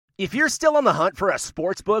If you're still on the hunt for a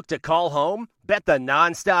sports book to call home, bet the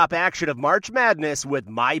nonstop action of March Madness with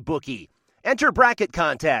MyBookie. Enter bracket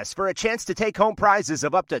contests for a chance to take home prizes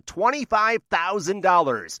of up to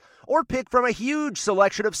 $25,000, or pick from a huge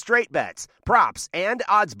selection of straight bets, props, and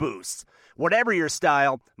odds boosts. Whatever your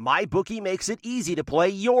style, MyBookie makes it easy to play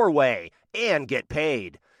your way and get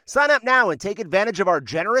paid. Sign up now and take advantage of our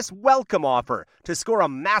generous welcome offer to score a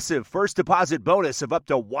massive first deposit bonus of up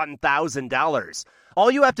to $1,000. All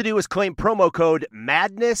you have to do is claim promo code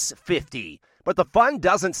MADNESS50. But the fun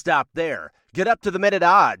doesn't stop there. Get up-to-the-minute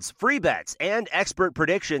odds, free bets, and expert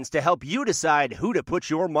predictions to help you decide who to put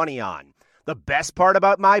your money on. The best part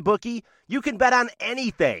about MyBookie? You can bet on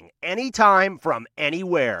anything, anytime, from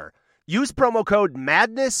anywhere. Use promo code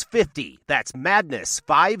MADNESS50, that's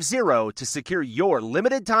MADNESS50, to secure your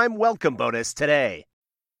limited-time welcome bonus today.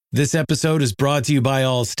 This episode is brought to you by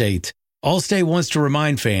Allstate. Allstate wants to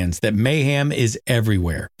remind fans that mayhem is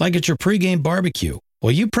everywhere, like at your pregame barbecue.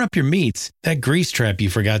 While you prep your meats, that grease trap you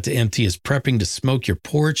forgot to empty is prepping to smoke your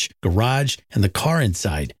porch, garage, and the car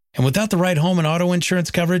inside. And without the right home and auto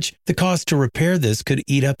insurance coverage, the cost to repair this could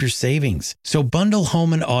eat up your savings. So bundle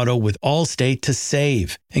home and auto with Allstate to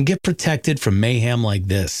save and get protected from mayhem like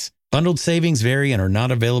this. Bundled savings vary and are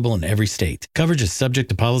not available in every state. Coverage is subject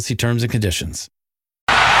to policy terms and conditions.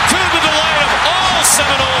 To the delight of all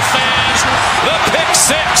Seminole fans, the Pick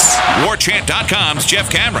Six. WarChant.com's Jeff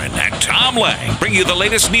Cameron and Tom Lang bring you the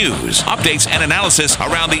latest news, updates, and analysis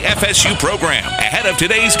around the FSU program ahead of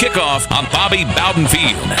today's kickoff on Bobby Bowden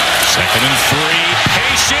Field. 2nd and 3,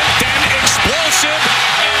 patient and explosive,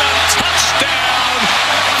 and a touchdown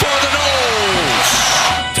for the Noles.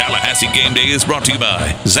 Tallahassee Game Day is brought to you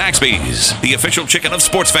by Zaxby's, the official chicken of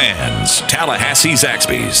sports fans. Tallahassee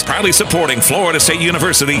Zaxby's, proudly supporting Florida State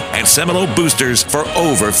University and Seminole boosters for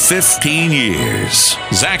over 15 years.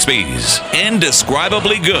 Zaxby's,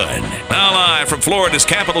 indescribably good. Now live from Florida's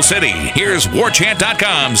capital city, here's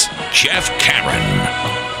WarChant.com's Jeff Cameron.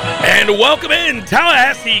 And welcome in.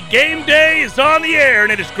 Tallahassee Game Day is on the air,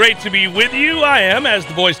 and it is great to be with you. I am, as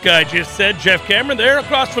the voice guy just said, Jeff Cameron. There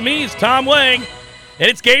across from me is Tom Lang. And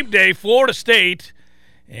it's Game Day, Florida State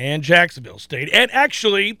and Jacksonville State. And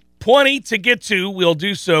actually, plenty to get to. We'll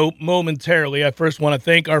do so momentarily. I first want to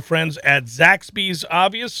thank our friends at Zaxby's,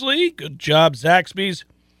 obviously. Good job, Zaxby's.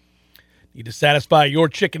 Need to satisfy your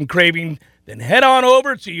chicken craving? Then head on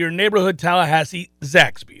over to your neighborhood Tallahassee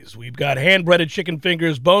Zaxby's. We've got hand-breaded chicken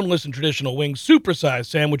fingers, boneless and traditional wings, super-sized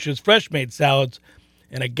sandwiches, fresh-made salads,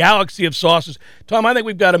 and a galaxy of sauces. Tom, I think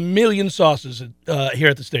we've got 1 million sauces here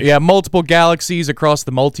at the station. Yeah, multiple galaxies across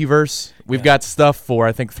the multiverse. We've got stuff for,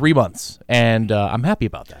 I think, 3 months, and I'm happy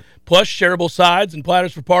about that. Plus, shareable sides and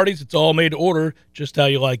platters for parties. It's all made to order, just how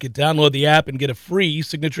you like it. Download the app and get a free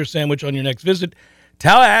signature sandwich on your next visit.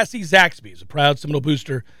 Tallahassee Zaxby's, a proud Seminole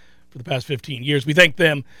booster for the past 15 years. We thank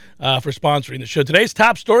them for sponsoring the show. Today's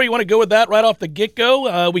top story, you want to go with that right off the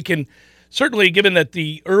get-go? We can certainly, given that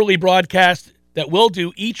the early broadcast that we'll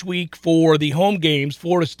do each week for the home games,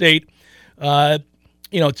 Florida State,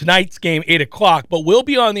 tonight's game, 8 o'clock, but we'll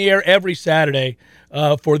be on the air every Saturday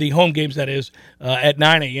for the home games, that is, at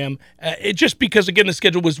 9 a.m. Just because, again, the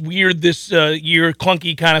schedule was weird this year,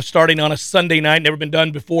 clunky, kind of starting on a Sunday night, never been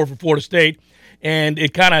done before for Florida State, and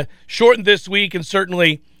it kind of shortened this week, and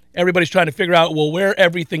certainly everybody's trying to figure out, well, where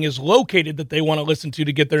everything is located that they want to listen to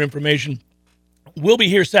get their information. We'll be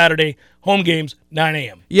here Saturday, home games, 9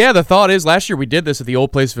 a.m. Yeah, the thought is, last year we did this at the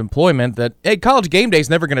old place of employment, that, hey, College Game Day is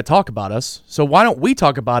never going to talk about us, so why don't we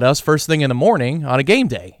talk about us first thing in the morning on a game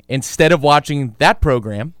day? Instead of watching that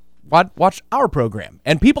program, watch our program.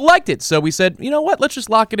 And people liked it, so we said, you know what, let's just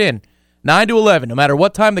lock it in. 9 to 11, no matter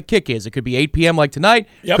what time the kick is. It could be 8 p.m. like tonight,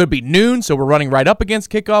 Could be noon, so we're running right up against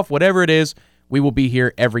kickoff, whatever it is, we will be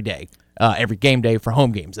here every day, every game day for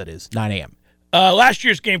home games, that is, 9 a.m. Last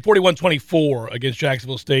year's game, 41-24 against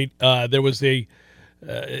Jacksonville State. There was it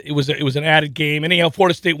was an added game. Anyhow,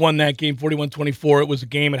 Florida State won that game, 41-24. It was a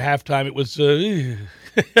game at halftime. It was.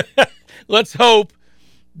 Let's hope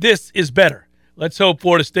this is better. Let's hope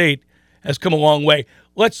Florida State has come a long way.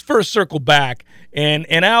 Let's first circle back,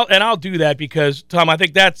 and I'll do that because, Tom, I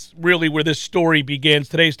think that's really where this story begins.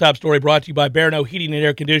 Today's top story brought to you by Barano Heating and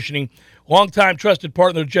Air Conditioning, longtime trusted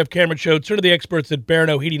partner of the Jeff Cameron Show. Turn to the experts at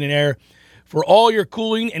Barano Heating and Air. For all your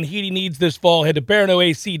cooling and heating needs this fall, head to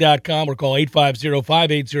BaranoAC.com or call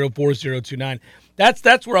 850-580-4029.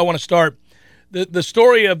 That's where I want to start. The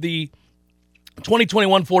story of the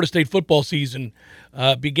 2021 Florida State football season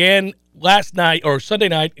began Sunday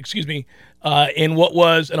night, in what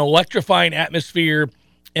was an electrifying atmosphere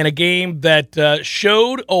in a game that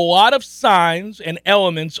showed a lot of signs and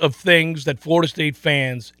elements of things that Florida State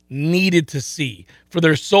fans needed to see for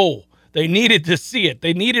their soul. They needed to see it.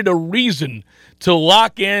 They needed a reason to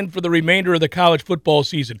lock in for the remainder of the college football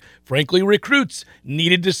season. Frankly, recruits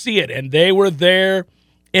needed to see it, and they were there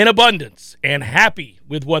in abundance and happy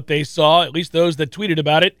with what they saw. At least those that tweeted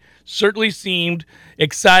about it certainly seemed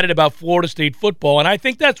excited about Florida State football, and I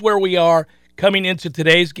think that's where we are coming into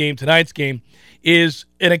tonight's game, is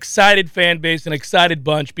an excited fan base, an excited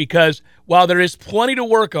bunch, because while there is plenty to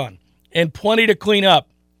work on and plenty to clean up,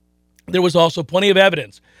 there was also plenty of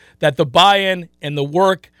evidence that the buy-in and the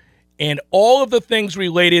work and all of the things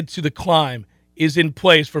related to the climb is in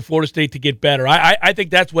place for Florida State to get better. I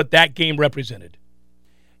think that's what that game represented.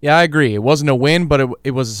 Yeah, I agree. It wasn't a win, but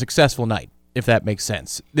it was a successful night, if that makes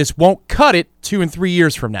sense. This won't cut it 2 and 3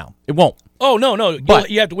 years from now. It won't. Oh, no. But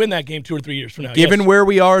you have to win that game 2 or 3 years from now. Given where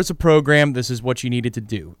we are as a program, this is what you needed to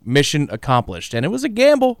do. Mission accomplished. And it was a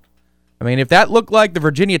gamble. I mean, if that looked like the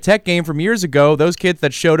Virginia Tech game from years ago, those kids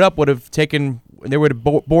that showed up would have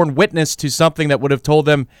borne witness to something that would have told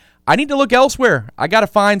them, I need to look elsewhere. I got to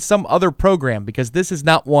find some other program because this is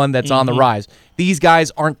not one that's on the rise. These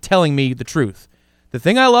guys aren't telling me the truth. The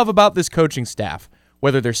thing I love about this coaching staff,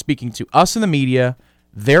 whether they're speaking to us in the media,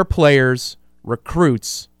 their players,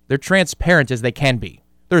 recruits, they're transparent as they can be.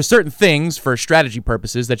 There are certain things for strategy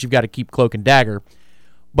purposes that you've got to keep cloak and dagger,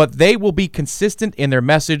 but they will be consistent in their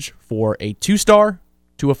message for a 2-star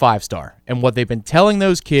to a 5-star. And what they've been telling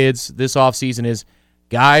those kids this offseason is,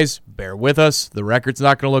 guys, bear with us. The record's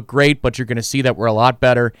not going to look great, but you're going to see that we're a lot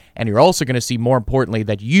better, and you're also going to see, more importantly,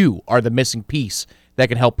 that you are the missing piece that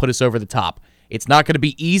can help put us over the top. It's not going to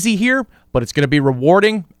be easy here, but it's going to be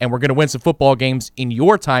rewarding, and we're going to win some football games in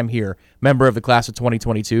your time here, member of the class of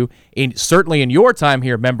 2022, certainly in your time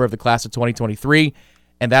here, member of the class of 2023,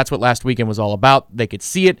 and that's what last weekend was all about. They could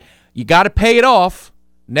see it. You got to pay it off.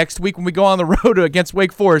 Next week when we go on the road against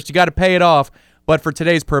Wake Forest, you got to pay it off, but for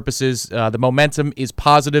today's purposes, the momentum is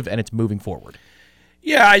positive, and it's moving forward.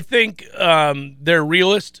 Yeah, I think they're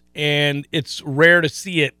realist, and it's rare to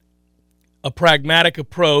see it. A pragmatic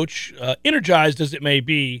approach, energized as it may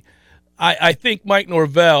be. I think Mike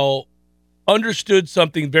Norvell understood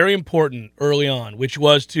something very important early on, which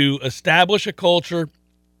was to establish a culture,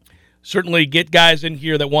 certainly get guys in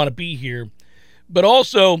here that want to be here, but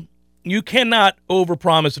also you cannot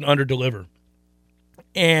overpromise and underdeliver.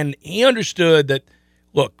 And he understood that,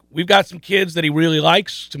 look, we've got some kids that he really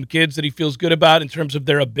likes, some kids that he feels good about in terms of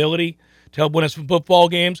their ability to help win us some football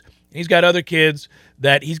games. He's got other kids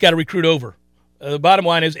that he's got to recruit over. The bottom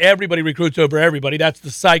line is everybody recruits over everybody. That's the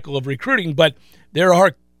cycle of recruiting. But there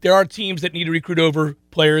are teams that need to recruit over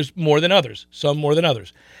players more than others, some more than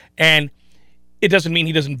others. And it doesn't mean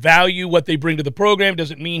he doesn't value what they bring to the program. It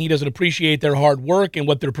doesn't mean he doesn't appreciate their hard work and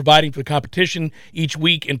what they're providing for the competition each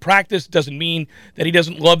week in practice. It doesn't mean that he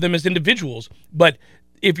doesn't love them as individuals. But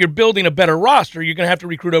if you're building a better roster, you're going to have to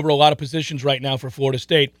recruit over a lot of positions right now for Florida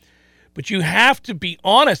State. But you have to be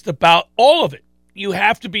honest about all of it. You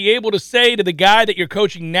have to be able to say to the guy that you're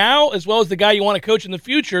coaching now, as well as the guy you want to coach in the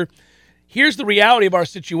future, here's the reality of our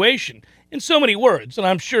situation in so many words. And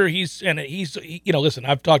I'm sure listen,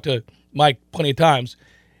 I've talked to Mike plenty of times.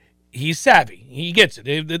 He's savvy. He gets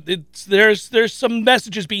it. There's some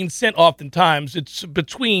messages being sent oftentimes. It's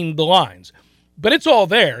between the lines. But it's all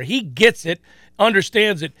there. He gets it,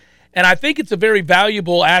 understands it. And I think it's a very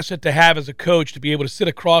valuable asset to have as a coach to be able to sit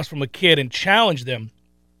across from a kid and challenge them.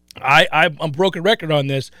 I'm a broken record on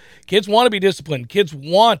this. Kids want to be disciplined. Kids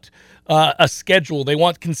want a schedule. They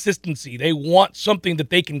want consistency. They want something that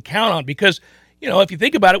they can count on because, if you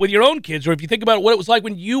think about it with your own kids or if you think about what it was like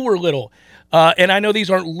when you were little, and I know these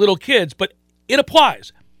aren't little kids, but it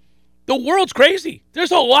applies. The world's crazy.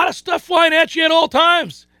 There's a lot of stuff flying at you at all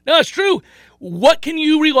times. No, it's true. What can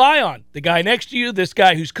you rely on? The guy next to you, this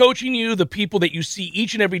guy who's coaching you, the people that you see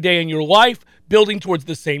each and every day in your life, building towards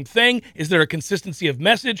the same thing? Is there a consistency of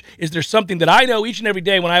message? Is there something that I know each and every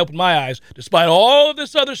day when I open my eyes, despite all of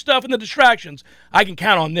this other stuff and the distractions, I can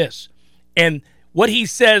count on this? And what he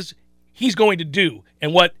says he's going to do,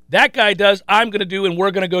 and what that guy does, I'm going to do, and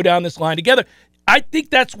we're going to go down this line together. I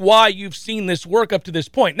think that's why you've seen this work up to this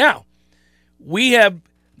point. Now, we have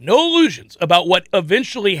no illusions about what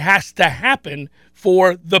eventually has to happen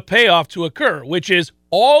for the payoff to occur, which is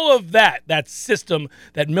all of that system,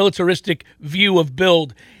 that militaristic view of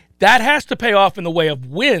build, that has to pay off in the way of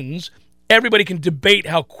wins. Everybody can debate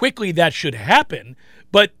how quickly that should happen,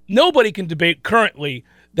 but nobody can debate currently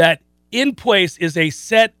that in place is a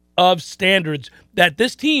set of standards that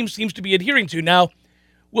this team seems to be adhering to. Now,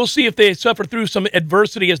 we'll see if they suffer through some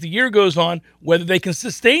adversity as the year goes on, whether they can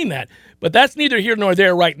sustain that. But that's neither here nor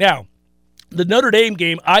there right now. The Notre Dame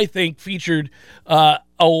game, I think, featured a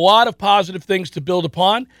lot of positive things to build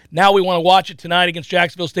upon. Now we want to watch it tonight against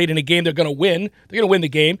Jacksonville State in a game they're going to win. They're going to win the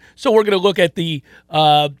game. So we're going to look at the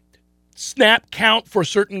snap count for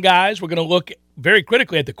certain guys. We're going to look very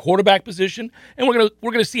critically at the quarterback position, and we're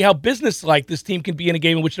going to see how businesslike this team can be in a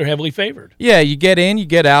game in which they're heavily favored. Yeah, you get in, you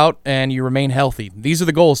get out, and you remain healthy. These are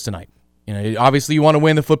the goals tonight. Obviously you want to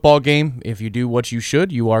win the football game. If you do what you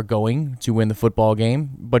should, you are going to win the football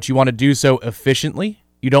game, but you want to do so efficiently.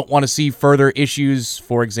 You don't want to see further issues,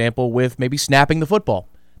 for example, with maybe snapping the football.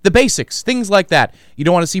 The basics, things like that. You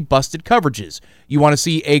don't want to see busted coverages. You want to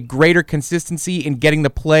see a greater consistency in getting the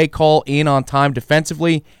play call in on time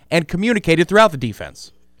defensively and communicated throughout the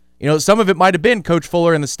defense. Some of it might have been Coach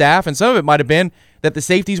Fuller and the staff, and some of it might have been that the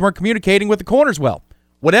safeties weren't communicating with the corners well.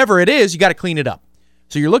 Whatever it is, you got to clean it up.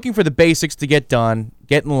 So you're looking for the basics to get done,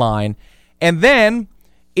 get in line, and then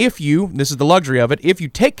this is the luxury of it, if you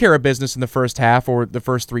take care of business in the first half or the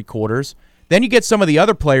first three quarters, then you get some of the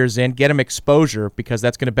other players in, get them exposure, because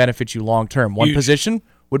that's going to benefit you long term. One position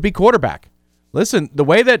would be quarterback. Listen, the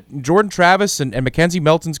way that Jordan Travis and Mackenzie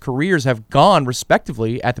Melton's careers have gone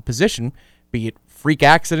respectively at the position, be it freak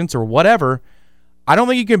accidents or whatever, I don't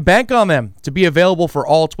think you can bank on them to be available for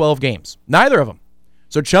all 12 games. Neither of them.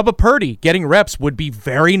 So Chubba Purdy getting reps would be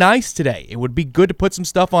very nice today. It would be good to put some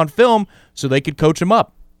stuff on film so they could coach him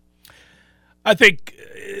up. I think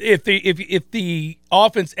if the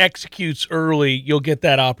offense executes early, you'll get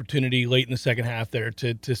that opportunity late in the second half there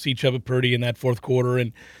to see Chubba Purdy in that fourth quarter.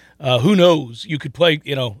 And who knows? You could play,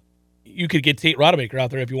 you could get Tate Rodemaker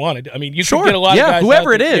out there if you wanted. I mean, you can get a lot of guys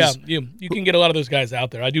whoever out there. it is. Yeah, you can get a lot of those guys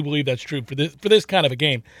out there. I do believe that's true for this kind of a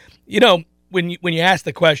game. When you ask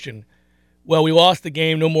the question, well, we lost the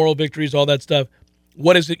game, no moral victories, all that stuff.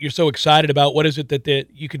 What is it you're so excited about? What is it that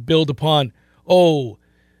you could build upon? Oh,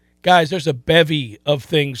 guys, there's a bevy of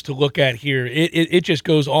things to look at here. It just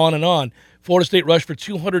goes on and on. Florida State rushed for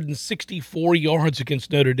 264 yards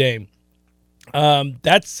against Notre Dame.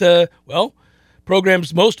 That's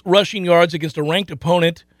program's most rushing yards against a ranked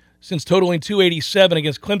opponent since totaling 287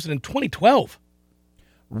 against Clemson in 2012.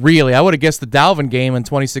 Really? I would have guessed the Dalvin game in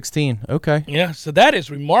 2016. Okay. Yeah, so that is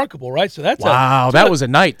remarkable, right? So that's that was a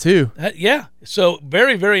night, too. So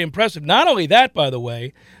very, very impressive. Not only that, by the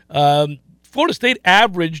way, Florida State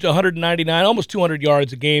averaged 199, almost 200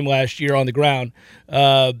 yards a game last year on the ground.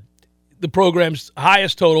 The program's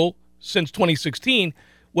highest total since 2016.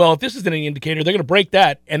 Well, if this is any indicator, they're going to break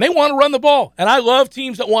that, and they want to run the ball. And I love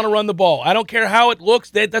teams that want to run the ball. I don't care how it looks;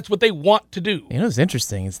 that's what they want to do. It's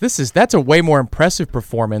interesting. That's a way more impressive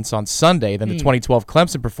performance on Sunday than the 2012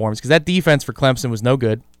 Clemson performance, because that defense for Clemson was no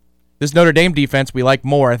good. This Notre Dame defense we like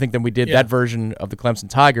more, I think, than we did that version of the Clemson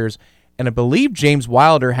Tigers. And I believe James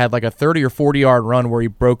Wilder had like a 30 or 40-yard run where he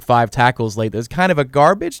broke 5 tackles late. It was kind of a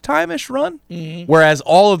garbage time-ish run. Mm-hmm. Whereas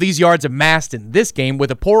all of these yards amassed in this game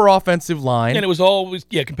with a poor offensive line. And it was always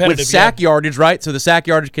competitive. With sack yardage, right? So the sack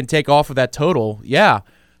yardage can take off of that total. Yeah.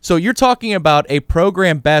 So you're talking about a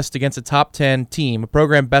program best against a top 10 team, a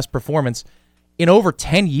program best performance in over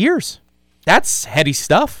 10 years. That's heady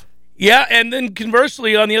stuff. Yeah, and then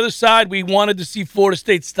conversely, on the other side, we wanted to see Florida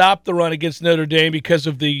State stop the run against Notre Dame because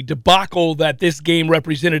of the debacle that this game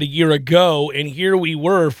represented a year ago, and here we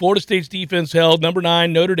were. Florida State's defense held number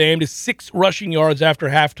 9 Notre Dame to 6 rushing yards after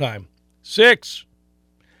halftime. 6.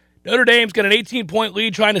 Notre Dame's got an 18-point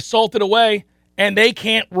lead trying to salt it away, and they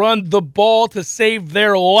can't run the ball to save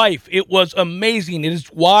their life. It was amazing. It is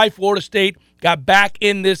why Florida State got back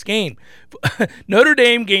in this game. Notre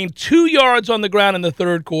Dame gained 2 yards on the ground in the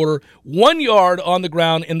third quarter, 1 yard on the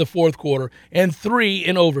ground in the fourth quarter, and 3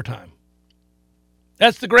 in overtime.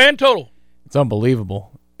 That's the grand total. It's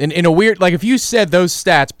unbelievable. In a weird, like if you said those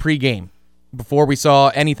stats pregame before we saw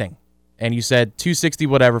anything, and you said 260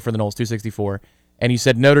 whatever for the Noles, 264, and you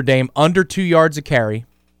said Notre Dame under 2 yards a carry,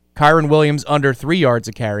 Kyron Williams under 3 yards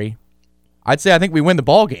a carry, I'd say I think we win the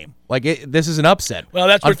ball game. This is an upset. Well,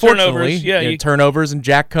 that's where turnovers. Yeah, turnovers and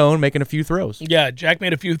Jack Cohn making a few throws. Yeah, Jack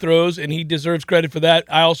made a few throws, and he deserves credit for that.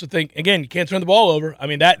 I also think, again, you can't turn the ball over. I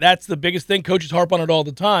mean, that's the biggest thing. Coaches harp on it all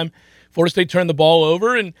the time. Florida State turned the ball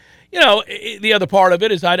over, and the other part of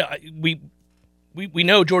it is we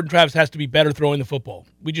know Jordan Travis has to be better throwing the football.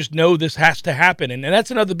 We just know this has to happen, and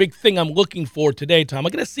that's another big thing I'm looking for today, Tom.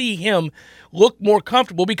 I'm going to see him look more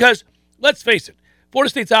comfortable because, let's face it, Florida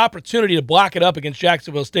State's opportunity to block it up against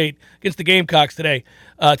Jacksonville State, against the Gamecocks tonight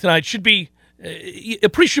should be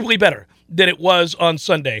appreciably better than it was on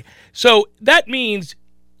Sunday. So that means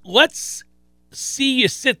let's see you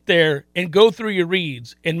sit there and go through your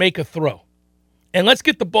reads and make a throw. and let's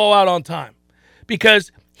get the ball out on time,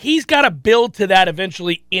 because he's got to build to that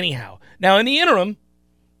eventually anyhow. Now, in the interim,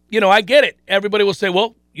 I get it. Everybody will say,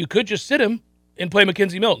 well, you could just sit him and play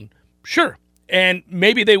Mackenzie Milton. Sure. And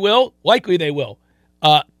maybe they will. Likely they will.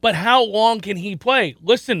 But how long can he play?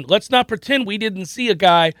 Listen, let's not pretend we didn't see a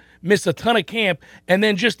guy miss a ton of camp and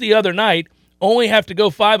then just the other night only have to go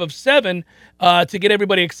 5 of 7 to get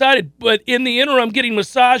everybody excited. But in the interim, getting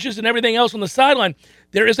massages and everything else on the sideline,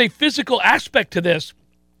 there is a physical aspect to this.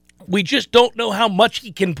 We just don't know how much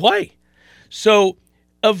he can play. So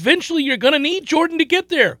eventually you're going to need Jordan to get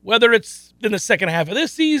there, whether it's in the second half of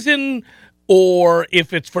this season or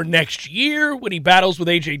if it's for next year when he battles with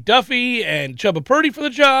A.J. Duffy and Chubba Purdy for the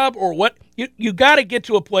job, or what. You got to get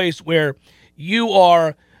to a place where you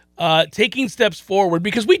are taking steps forward,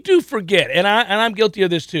 because we do forget, and I'm guilty of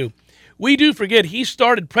this too, we do forget he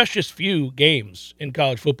started precious few games in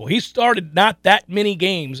college football. He started not that many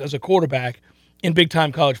games as a quarterback in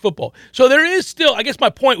big-time college football. So there is still, I guess my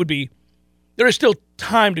point would be, there is still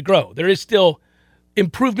time to grow. There is still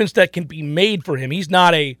improvements that can be made for him. He's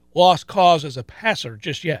not a lost cause as a passer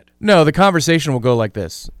just yet. No, the conversation will go like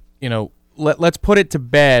this. Let's put it to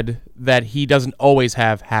bed that he doesn't always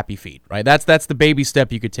have happy feet, right? That's the baby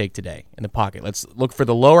step you could take today in the pocket. Let's look for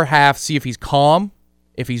the lower half, see if he's calm,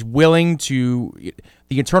 if he's willing to,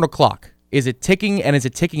 the internal clock. Is it ticking, and is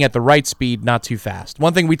it ticking at the right speed, not too fast?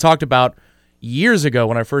 One thing we talked about years ago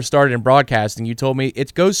when I first started in broadcasting, you told me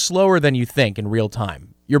it goes slower than you think in real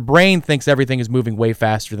time. Your brain thinks everything is moving way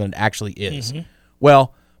faster than it actually is. Mm-hmm.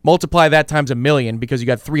 Well, multiply that times 1,000,000 because you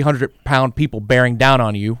got 300-pound people bearing down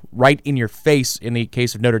on you right in your face in the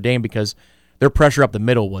case of Notre Dame, because their pressure up the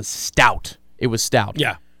middle was stout. It was stout.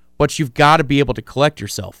 Yeah. But you've got to be able to collect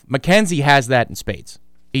yourself. Mackenzie has that in spades.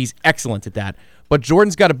 He's excellent at that. But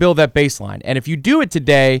Jordan's got to build that baseline. And if you do it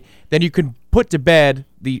today, then you can put to bed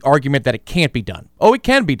the argument that it can't be done. Oh, it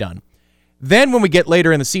can be done. Then when we get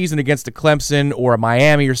later in the season against a Clemson or a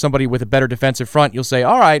Miami or somebody with a better defensive front, you'll say,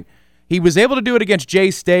 all right, he was able to do it against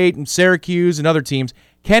J-State and Syracuse and other teams.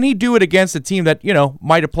 Can he do it against a team that,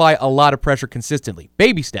 might apply a lot of pressure consistently?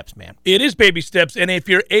 Baby steps, man. It is baby steps. And if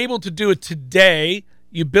you're able to do it today,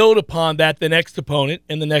 you build upon that the next opponent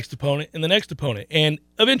and the next opponent and the next opponent. And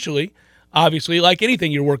eventually, obviously, like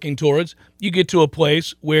anything you're working towards, you get to a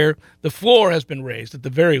place where the floor has been raised at the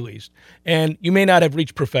very least. And you may not have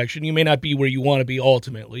reached perfection. You may not be where you want to be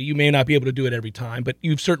ultimately. You may not be able to do it every time, but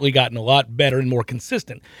you've certainly gotten a lot better and more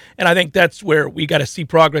consistent. And I think that's where we got to see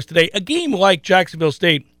progress today. A game like Jacksonville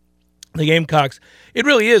State, the Gamecocks, it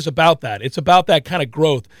really is about that. It's about that kind of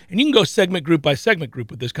growth. And you can go segment group by segment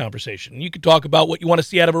group with this conversation. You could talk about what you want to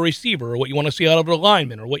see out of a receiver, or what you want to see out of a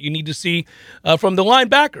lineman, or what you need to see from the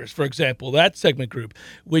linebackers, for example, that segment group,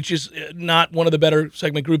 which is not one of the better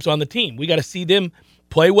segment groups on the team. We got to see them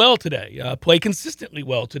play well today, play consistently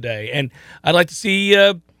well today. And I'd like to see,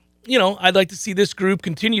 I'd like to see this group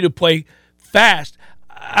continue to play fast.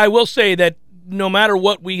 I will say that no matter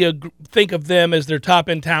what we think of them as their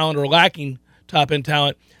top-end talent or lacking top-end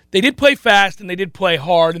talent, they did play fast and they did play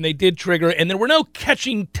hard and they did trigger, and there were no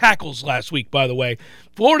catching tackles last week, by the way.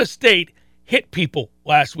 Florida State hit people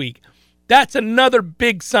last week. That's another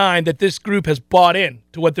big sign that this group has bought in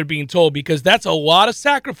to what they're being told, because that's a lot of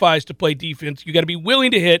sacrifice to play defense. You got to be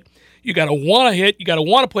willing to hit. You got to want to hit. You got to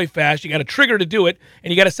want to play fast. You got to trigger to do it,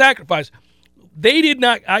 and you got to sacrifice. They did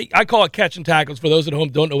not – I call it catching tackles for those at home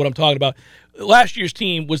who don't know what I'm talking about. Last year's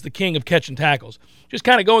team was the king of catching tackles, just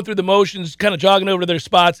kind of going through the motions, kind of jogging over to their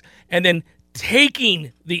spots, and then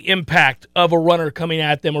taking the impact of a runner coming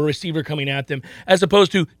at them or receiver coming at them, as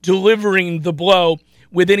opposed to delivering the blow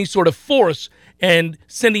with any sort of force and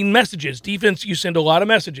sending messages. Defense, you send a lot of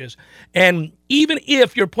messages. And even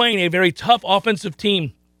if you're playing a very tough offensive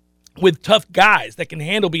team with tough guys that can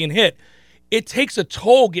handle being hit, it takes a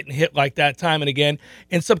toll getting hit like that time and again,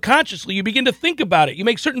 and subconsciously you begin to think about it. You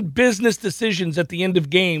make certain business decisions at the end of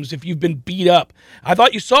games if you've been beat up. I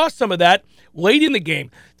thought you saw some of that late in the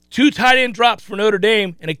game. 2 tight end drops for Notre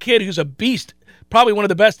Dame, and a kid who's a beast, probably one of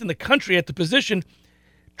the best in the country at the position,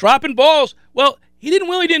 dropping balls. Well, he didn't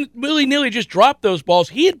willy-nilly just drop those balls.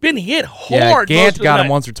 He had been hit hard. Yeah, Gant got him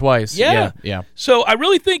once or twice. Yeah. So I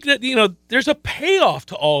really think that, there's a payoff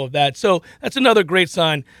to all of that. So that's another great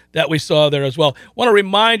sign that we saw there as well. Want to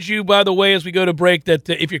remind you, by the way, as we go to break, that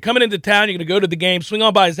if you're coming into town, you're going to go to the game, swing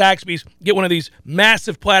on by Zaxby's, get one of these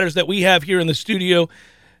massive platters that we have here in the studio.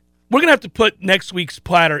 We're going to have to put next week's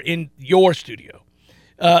platter in your studio.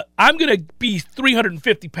 I'm going to be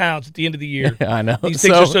 350 pounds at the end of the year. I know. These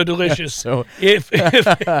things are so delicious. So if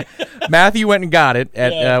Matthew went and got it.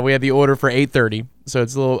 We had the order for 8:30. So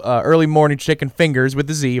it's a little early morning chicken fingers with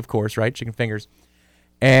the Z, of course, right? Chicken fingers.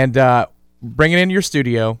 And bring it into your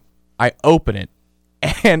studio. I open it,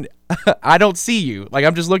 and I don't see you. Like,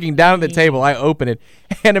 I'm just looking down at the table. I open it,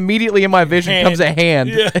 and immediately in my vision comes a hand.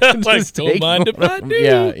 Yeah, like, don't mind if I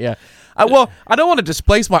do. Yeah. I don't want to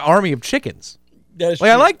displace my army of chickens. That's like,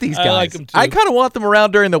 true. I like these guys. I like them too. I kind of want them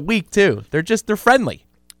around during the week, too. They're friendly.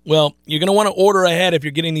 Well, you're going to want to order ahead if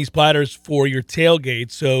you're getting these platters for your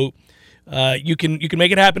tailgate. So you can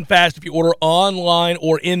make it happen fast if you order online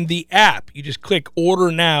or in the app. You just click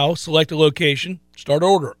order now, select a location, start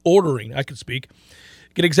ordering. I can speak.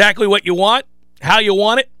 Get exactly what you want, how you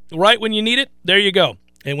want it, right when you need it. There you go.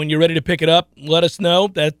 And when you're ready to pick it up, let us know,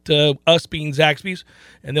 that us being Zaxby's,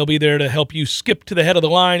 and they'll be there to help you skip to the head of the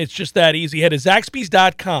line. It's just that easy. Head to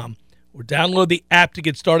Zaxby's.com or download the app to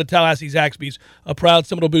get started. Tallahassee Zaxby's, a proud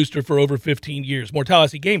Seminole booster for over 15 years. More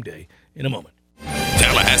Tallahassee Game Day in a moment.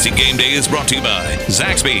 Tallahassee Game Day is brought to you by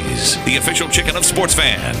Zaxby's, the official chicken of sports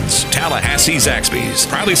fans. Tallahassee Zaxby's,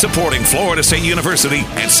 proudly supporting Florida State University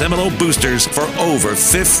and Seminole boosters for over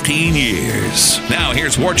 15 years. Now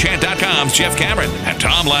here's WarChant.com's Jeff Cameron and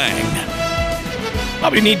Tom Lang.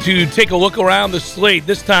 Probably need to take a look around the slate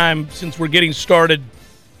this time, since we're getting started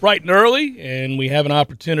bright and early, and we have an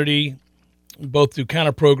opportunity both to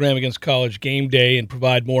counter-program against College Game Day and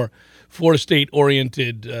provide more Florida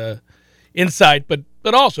State-oriented insight, but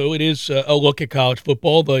also it is a look at college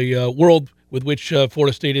football, the world with which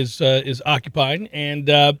Florida State is occupying. And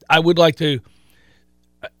I would like to,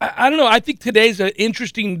 I don't know, I think today's an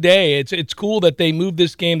interesting day. It's cool that they moved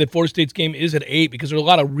this game, that Florida State's game is at 8, because there are a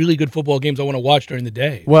lot of really good football games I want to watch during the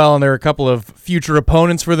day. Well, and there are a couple of future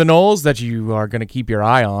opponents for the Noles that you are going to keep your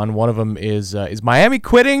eye on. One of them is Miami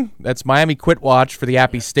quitting. That's Miami Quit Watch for the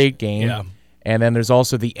Appy State game. Yeah. And then there's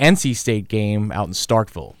also the NC State game out in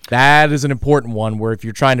Starkville. That is an important one, where if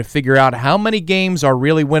you're trying to figure out how many games are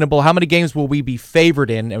really winnable, how many games will we be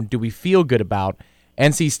favored in, and do we feel good about,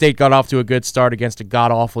 NC State got off to a good start against a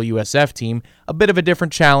god-awful USF team. A bit of a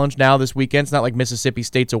different challenge now this weekend. It's not like Mississippi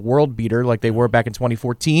State's a world beater like they were back in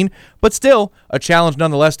 2014, but still a challenge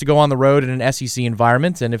nonetheless to go on the road in an SEC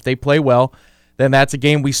environment, and if they play well, then that's a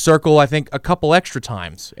game we circle, I think, a couple extra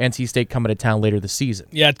times. NC State coming to town later this season.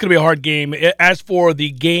 Yeah, it's going to be a hard game. As for the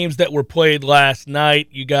games that were played last night,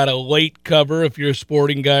 you got a late cover if you're a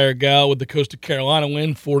sporting guy or gal with the Coastal Carolina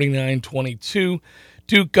win, 49-22.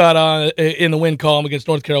 Duke got on in the win column against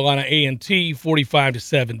North Carolina A&T,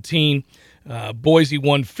 45-17. Boise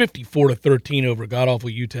won 54-13 over god-awful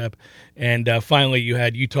UTEP. And finally, you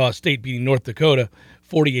had Utah State beating North Dakota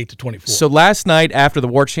 48-24. So last night after the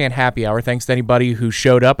War Chant Happy Hour, thanks to anybody who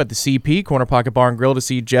showed up at the CP, Corner Pocket Bar and Grill, to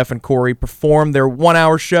see Jeff and Corey perform their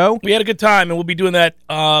 1-hour show. We had a good time, and we'll be doing that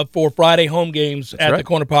for Friday home games at the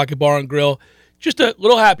Corner Pocket Bar and Grill. Just a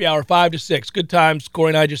little happy hour, 5 to 6. Good times. Corey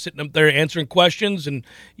and I just sitting up there answering questions, and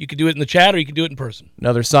you can do it in the chat or you can do it in person.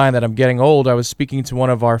 Another sign that I'm getting old, I was speaking to one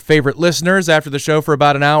of our favorite listeners after the show for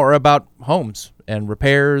about an hour about homes and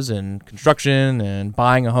repairs and construction and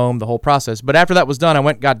buying a home, the whole process. But after that was done, I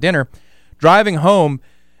went and got dinner. Driving home,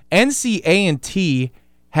 NCA&T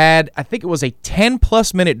had, I think it was a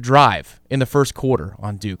 10-plus minute drive in the first quarter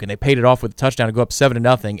on Duke, and they paid it off with a touchdown to go up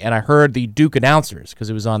 7-0, and I heard the Duke announcers, because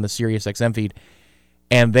it was on the Sirius XM feed,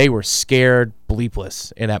 and they were scared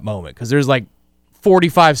bleepless in that moment, because there's like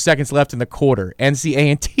 45 seconds left in the quarter.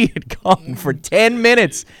 NCA&T had gone for 10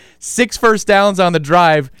 minutes, 6 first downs on the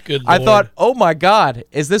drive. Good I Lord. thought, oh my God,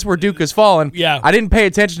 is this where Duke has fallen? Yeah. I didn't pay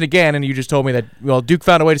attention again, and you just told me that, well, Duke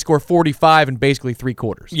found a way to score 45 in basically 3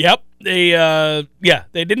 quarters. Yep. They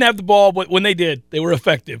didn't have the ball, but when they did, they were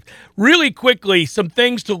effective. Really quickly, some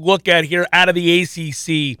things to look at here out of the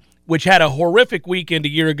ACC, which had a horrific weekend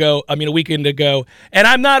a weekend ago. And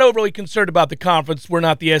I'm not overly concerned about the conference. We're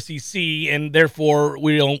not the SEC, and therefore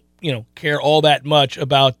we don't, care all that much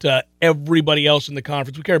about everybody else in the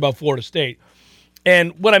conference. We care about Florida State.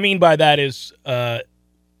 And what I mean by that is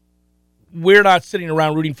we're not sitting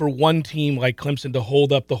around rooting for one team like Clemson to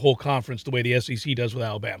hold up the whole conference the way the SEC does with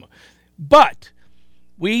Alabama. But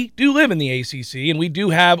we do live in the ACC, and we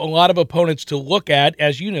do have a lot of opponents to look at,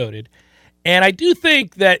 as you noted. And I do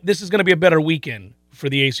think that this is going to be a better weekend for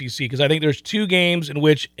the ACC, because I think there's 2 games in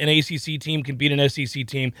which an ACC team can beat an SEC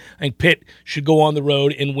team. I think Pitt should go on the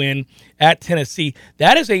road and win at Tennessee.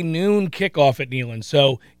 That is a noon kickoff at Neyland,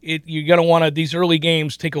 so you're going to want to, these early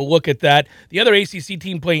games, take a look at that. The other ACC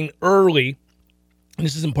team playing early, and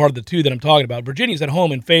this isn't part of the 2 that I'm talking about, Virginia's at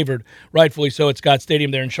home and favored, rightfully so, at Scott Stadium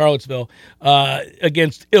there in Charlottesville,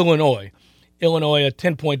 against Illinois. Illinois a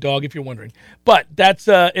 10-point dog, if you're wondering. But that's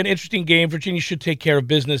an interesting game. Virginia should take care of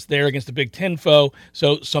business there against a Big Ten foe,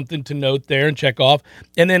 so something to note there and check off.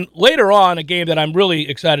 And then later on, a game that I'm really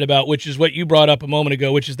excited about, which is what you brought up a moment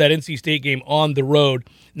ago, which is that NC State game on the road.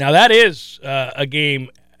 Now, that is a game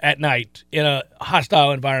at night in a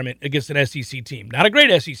hostile environment against an SEC team. Not a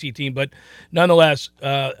great SEC team, but nonetheless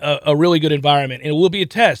a really good environment. And it will be a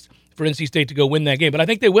test for NC State to go win that game, but I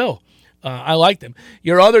think they will. I like them.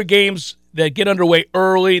 Your other games that get underway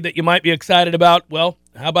early that you might be excited about, well,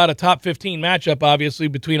 how about a top 15 matchup, obviously,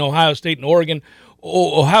 between Ohio State and Oregon?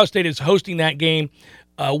 Ohio State is hosting that game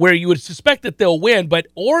where you would suspect that they'll win, but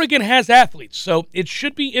Oregon has athletes, so it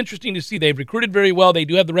should be interesting to see. They've recruited very well. They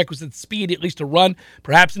do have the requisite speed, at least to run,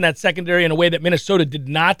 perhaps in that secondary in a way that Minnesota did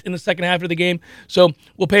not in the second half of the game. So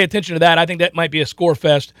we'll pay attention to that. I think that might be a score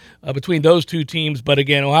fest between those two teams, but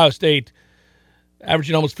again, Ohio State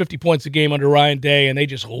averaging almost 50 points a game under Ryan Day, and they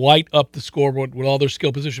just light up the scoreboard with all their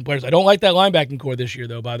skill position players. I don't like that linebacking core this year,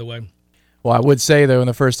 though, by the way. Well, I would say, though, in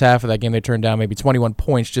the first half of that game, they turned down maybe 21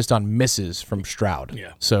 points just on misses from Stroud.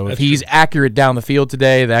 Yeah, so if he's accurate down the field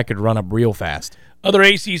today, that could run up real fast. Other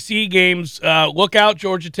ACC games, look out,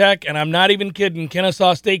 Georgia Tech, and I'm not even kidding.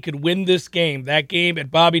 Kennesaw State could win this game. That game at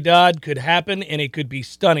Bobby Dodd could happen, and it could be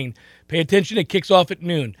stunning. Pay attention, it kicks off at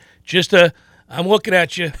noon. I'm looking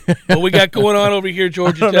at you. What we got going on over here,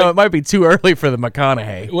 Georgia Tech? No, it might be too early for the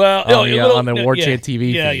McConaughey. Well, on the War Chant TV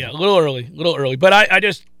feed. Yeah, a little early. But I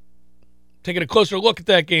just taking a closer look at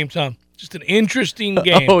that game, Tom. Just an interesting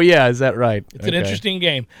game. Oh, yeah, is that right? It's an interesting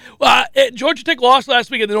game. Well, Georgia Tech lost last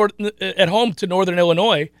week at home to Northern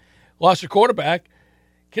Illinois. Lost their quarterback.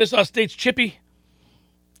 Kennesaw State's chippy.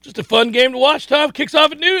 Just a fun game to watch, Tom. Kicks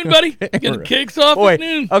off at noon, buddy. Kicks off at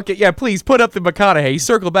noon. Okay, yeah, please put up the McConaughey.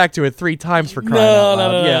 Circle back to it 3 times for crying out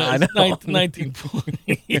loud. No. Yeah, I know. 19 points.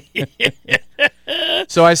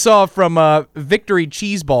 So I saw from Victory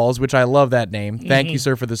Cheese Balls, which I love that name. Thank you,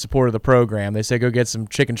 sir, for the support of the program. They say go get some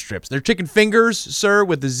chicken strips. They're chicken fingers, sir,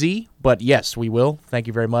 with the Z. But yes, we will. Thank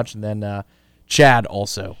you very much. And then Chad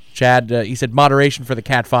also. Chad, he said moderation for the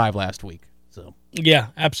Cat 5 last week. So yeah,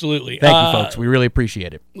 absolutely. Thank you, folks. We really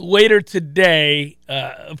appreciate it. Later today,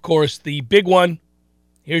 of course, the big one.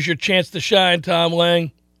 Here's your chance to shine, Tom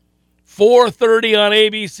Lang. 4:30 on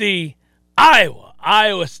ABC.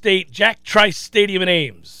 Iowa State, Jack Trice Stadium in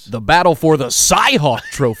Ames. The battle for the Cy-Hawk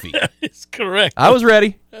Trophy. That's correct. I was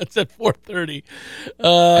ready. That's at 4:30.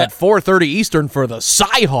 At 4:30 Eastern for the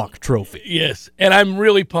Cy-Hawk Trophy. Yes, and I'm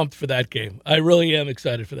really pumped for that game. I really am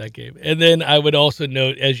excited for that game. And then I would also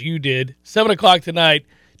note, as you did, 7 o'clock tonight,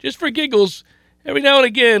 just for giggles, every now and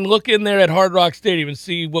again, look in there at Hard Rock Stadium and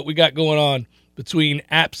see what we got going on between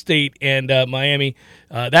App State and Miami.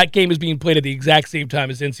 That game is being played at the exact same time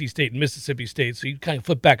as NC State and Mississippi State, so you kind of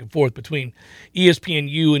flip back and forth between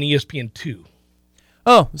ESPNU and ESPN2.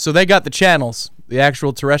 Oh, so they got the channels, the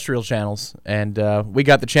actual terrestrial channels, and we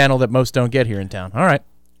got the channel that most don't get here in town. All right.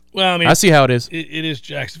 Well, I mean, I see how it is. It is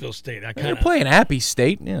Jacksonville State. They're playing Appy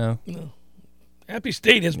State, Appy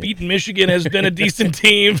State has beaten Michigan, has been a decent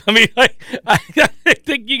team. I mean, I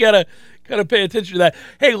think you gotta pay attention to that.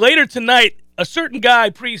 Hey, later tonight, a certain guy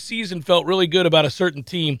preseason felt really good about a certain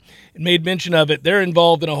team and made mention of it. They're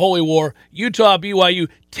involved in a holy war. Utah, BYU,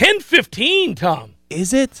 10-15, Tom.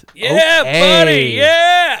 Is it? Yeah, okay. buddy,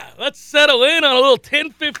 yeah. Let's settle in on a little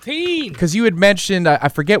 10-15. Because you had mentioned, I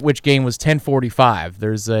forget which game was 10:45.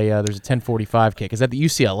 There's a 10:45 kick. Is that the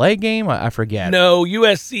UCLA game? I forget. No,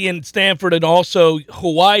 USC and Stanford, and also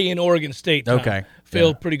Hawaii and Oregon State, Tom. Okay.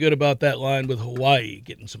 Feel pretty good about that line with Hawaii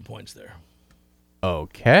getting some points there.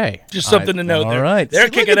 Okay. Just something to note there. All right. They're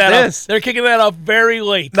kicking that off. They're kicking that off very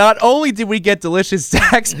late. Not only did we get delicious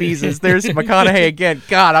Zaxby's, there's McConaughey again.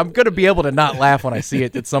 God, I'm going to be able to not laugh when I see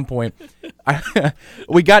it at some point.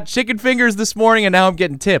 We got chicken fingers this morning, and now I'm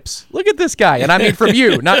getting tips. Look at this guy. And I mean from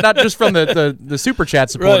you, not just from the Super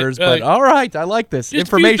Chat supporters, right. But all right, I like this.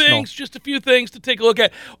 Just informational. Just a few things to take a look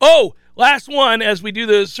at. Oh, last one as we do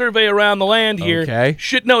the survey around the land here. Okay.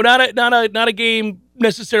 Not a game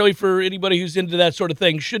necessarily for anybody who's into that sort of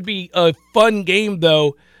thing. Should be a fun game,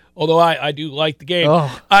 though, although I do like the game.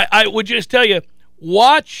 Oh. I would just tell you,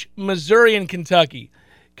 watch Missouri and Kentucky.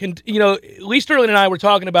 Lee Sterling and I were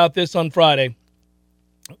talking about this on Friday,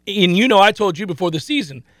 and I told you before the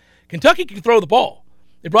season, Kentucky can throw the ball.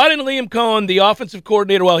 They brought in Liam Cohen, the offensive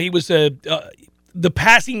coordinator, while he was the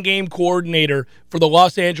passing game coordinator for the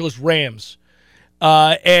Los Angeles Rams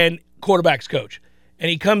and quarterbacks coach. And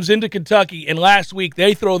he comes into Kentucky, and last week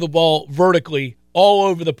they throw the ball vertically all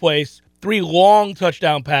over the place, 3 long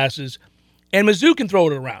touchdown passes, and Mizzou can throw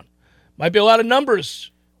it around. Might be a lot of numbers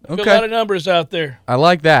A lot of numbers out there. I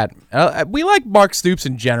like that. We like Mark Stoops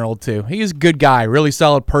in general, too. He's a good guy, really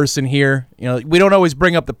solid person here. We don't always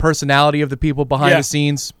bring up the personality of the people behind the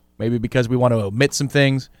scenes, maybe because we want to omit some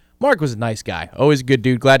things. Mark was a nice guy, always a good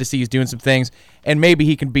dude. Glad to see he's doing some things, and maybe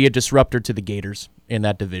he can be a disruptor to the Gators in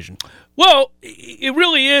that division. Well, it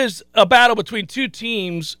really is a battle between two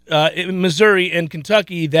teams in Missouri and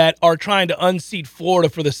Kentucky that are trying to unseat Florida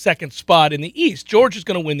for the second spot in the East. Georgia's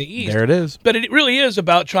going to win the East. There it is. But it really is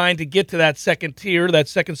about trying to get to that second tier, that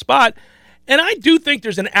second spot. And I do think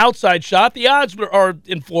there's an outside shot. The odds are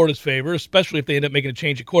in Florida's favor, especially if they end up making a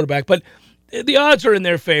change at quarterback. But the odds are in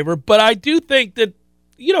their favor. But I do think that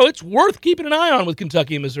it's worth keeping an eye on with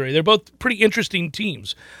Kentucky and Missouri. They're both pretty interesting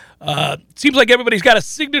teams. Seems like everybody's got a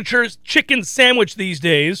signature chicken sandwich these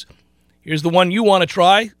days. Here's the one you want to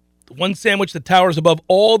try. The one sandwich that towers above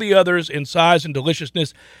all the others in size and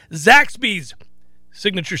deliciousness. Zaxby's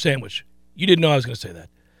signature sandwich. You didn't know I was going to say that.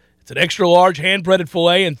 It's an extra large hand-breaded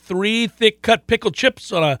filet and 3 thick-cut pickled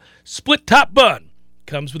chips on a split-top bun.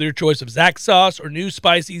 Comes with your choice of Zax sauce or new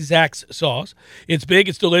spicy Zax sauce. It's big.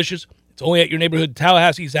 It's delicious. It's only at your neighborhood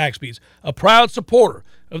Tallahassee Zaxby's, a proud supporter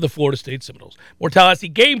of the Florida State Seminoles. More Tallahassee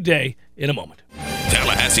Game Day in a moment.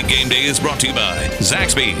 Tallahassee Game Day is brought to you by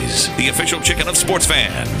Zaxby's, the official chicken of sports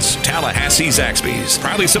fans. Tallahassee Zaxby's,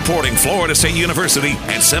 proudly supporting Florida State University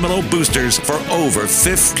and Seminole boosters for over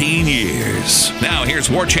 15 years. Now here's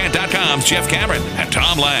WarChant.com's Jeff Cameron and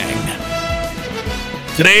Tom Lang.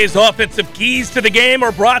 Today's offensive keys to the game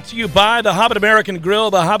are brought to you by the Hobbit American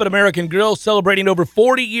Grill. The Hobbit American Grill, celebrating over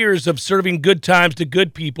 40 years of serving good times to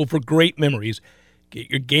good people for great memories. Get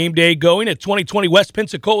your game day going at 2020 West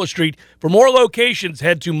Pensacola Street. For more locations,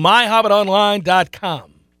 head to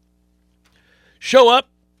myhobbitonline.com. Show up.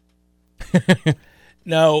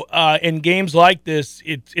 No, in games like this,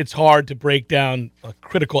 it's hard to break down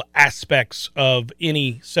critical aspects of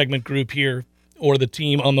any segment group here or the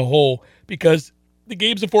team on the whole because the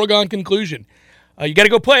game's a foregone conclusion. You got to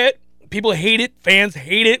go play it. People hate it. Fans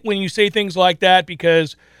hate it when you say things like that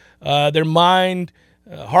because their mind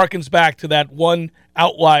harkens back to that one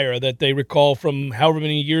outlier that they recall from however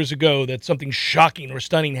many years ago that something shocking or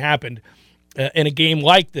stunning happened in a game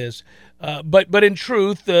like this. But in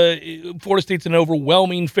truth, Florida State's an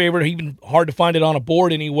overwhelming favorite. Even hard to find it on a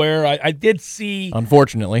board anywhere. I did see...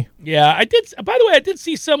 Unfortunately. Yeah, I did. By the way, I did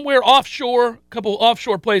see somewhere offshore, a couple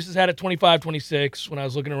offshore places had it 25-26 when I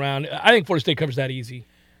was looking around. I think Florida State covers that easy.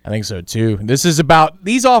 I think so, too.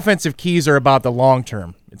 These offensive keys are about the long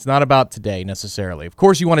term. It's not about today, necessarily. Of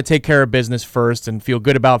course, you want to take care of business first and feel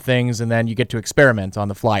good about things, and then you get to experiment on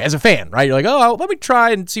the fly as a fan, right? You're like, oh, let me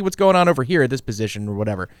try and see what's going on over here at this position or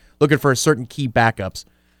whatever, looking for certain key backups.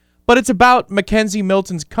 But it's about Mackenzie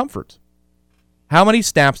Milton's comfort. How many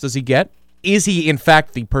snaps does he get? Is he, in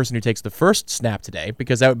fact, the person who takes the first snap today?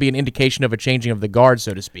 Because that would be an indication of a changing of the guard,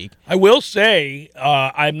 so to speak. I will say,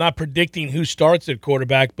 I'm not predicting who starts at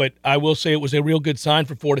quarterback, but I will say it was a real good sign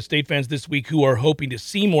for Florida State fans this week who are hoping to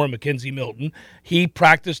see more Mackenzie Milton. He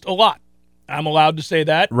practiced a lot. I'm allowed to say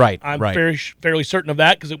that. Right, I'm right. fairly certain of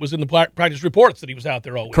that because it was in the practice reports that he was out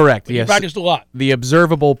there all week. Correct, But yes. He practiced a lot. The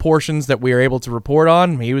observable portions that we are able to report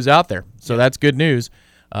on, he was out there. So that's good news.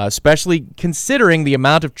 Especially considering the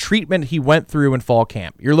amount of treatment he went through in fall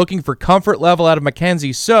camp. You're looking for comfort level out of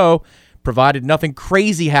Mackenzie, so provided nothing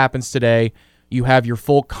crazy happens today, you have your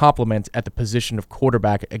full complement at the position of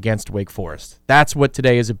quarterback against Wake Forest. That's what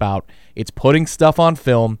today is about. It's putting stuff on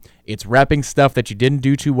film, it's repping stuff that you didn't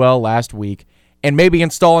do too well last week, and maybe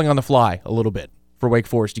installing on the fly a little bit for Wake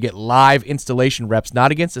Forest. You get live installation reps,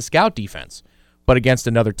 not against a scout defense, but against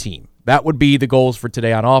another team. That would be the goals for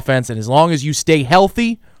today on offense, and as long as you stay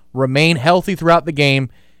healthy, remain healthy throughout the game,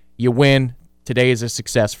 you win. Today is a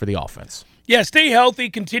success for the offense. Yeah, stay healthy,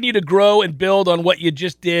 continue to grow and build on what you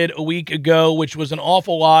just did a week ago, which was an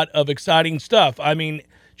awful lot of exciting stuff. I mean,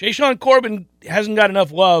 Jashaun Corbin hasn't got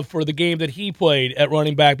enough love for the game that he played at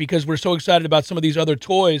running back because we're so excited about some of these other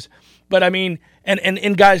toys. But, I mean,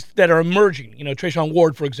 and guys that are emerging. You know, Trayshawn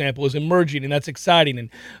Ward, for example, is emerging, and that's exciting. And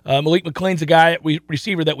Malik McLean's a guy,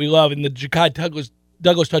 receiver that we love, and the Ja'Kai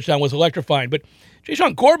Douglas touchdown was electrifying. But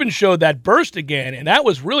Jashaun Corbin showed that burst again, and that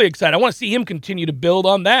was really exciting. I want to see him continue to build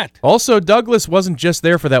on that. Also, Douglas wasn't just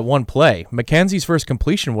there for that one play. Mackenzie's first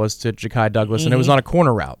completion was to Ja'Kai Douglas, and it was on a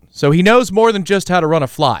corner route. So he knows more than just how to run a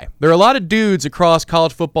fly. There are a lot of dudes across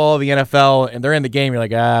college football, the NFL, and they're in the game. You're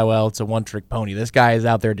like, well, it's a one-trick pony. This guy is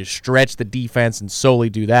out there to stretch the defense and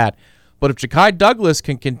solely do that. But if Ja'Kai Douglas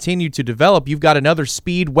can continue to develop, you've got another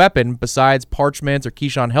speed weapon besides Parchment or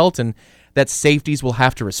Keyshawn Helton that safeties will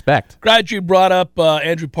have to respect. Glad you brought up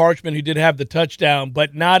Andrew Parchman, who did have the touchdown,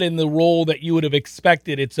 but not in the role that you would have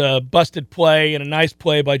expected. It's a busted play and a nice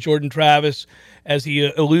play by Jordan Travis as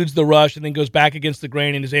he eludes the rush and then goes back against the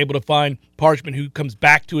grain and is able to find Parchman, who comes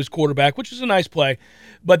back to his quarterback, which is a nice play.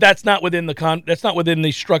 But that's not within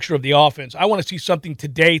the structure of the offense. I want to see something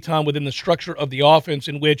today, Tom, within the structure of the offense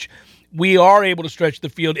in which we are able to stretch the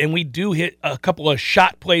field, and we do hit a couple of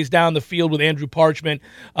shot plays down the field with Andrew Parchman.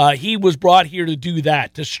 He was brought here to do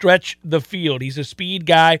that, to stretch the field. He's a speed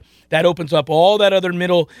guy. That opens up all that other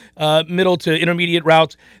middle to intermediate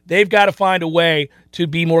routes. They've got to find a way to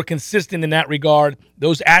be more consistent in that regard,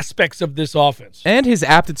 those aspects of this offense. And his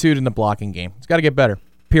aptitude in the blocking game. It's got to get better,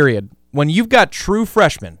 period. When you've got true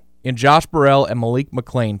freshmen in Josh Burrell and Malik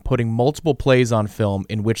McClain putting multiple plays on film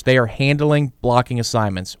in which they are handling blocking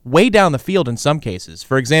assignments way down the field in some cases.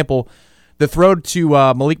 For example, the throw to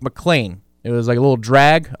Malik McClain, it was like a little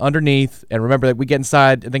drag underneath, and remember that we get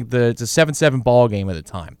inside, I think it's a 7-7 ball game at the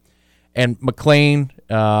time. And McClain,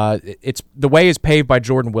 it's the way is paved by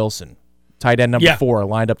Jordan Wilson, tight end number 4,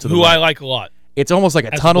 lined up to the who right. I like a lot. It's almost like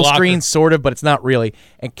a tunnel screen, sort of, but it's not really.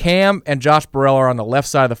 And Cam and Josh Burrell are on the left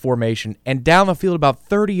side of the formation, and down the field about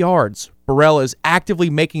 30 yards, Burrell is actively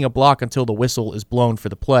making a block until the whistle is blown for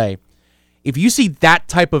the play. If you see that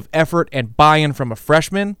type of effort and buy-in from a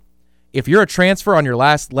freshman, if you're a transfer on your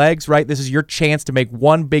last legs, right, this is your chance to make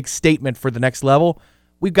one big statement for the next level,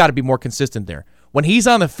 we've got to be more consistent there. When he's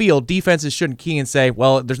on the field, defenses shouldn't key and say,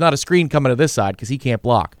 well, there's not a screen coming to this side because he can't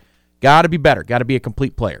block. Got to be better. Got to be a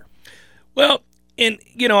complete player. Well, and,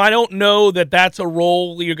 I don't know that that's a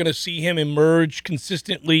role you're going to see him emerge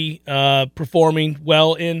consistently performing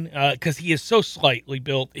well in because he is so slightly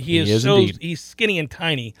built. He's skinny and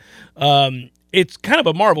tiny. It's kind of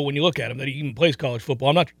a marvel when you look at him that he even plays college football.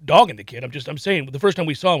 I'm not dogging the kid. I'm saying the first time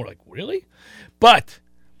we saw him, we're like, really? But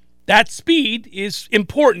that speed is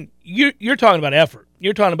important. You're talking about effort.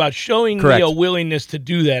 You're talking about showing me a willingness to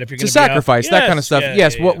do that if you're going to sacrifice, that kind of stuff.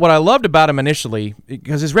 What I loved about him initially,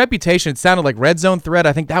 because his reputation, it sounded like red zone threat.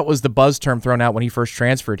 I think that was the buzz term thrown out when he first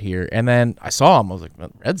transferred here. And then I saw him. I was like,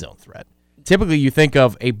 red zone threat. Typically, you think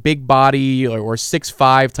of a big body or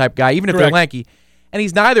 6'5" type guy, even if they're lanky. And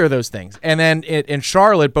he's neither of those things. And then in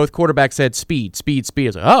Charlotte, both quarterbacks said speed. I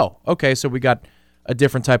was like, oh, okay, so we got a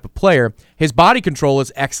different type of player. His body control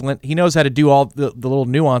is excellent. He knows how to do all the little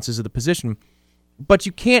nuances of the position. But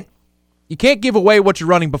you can't give away what you're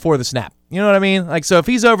running before the snap. You know what I mean? Like, so if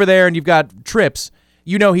he's over there and you've got trips,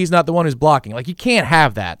 he's not the one who's blocking. Like, you can't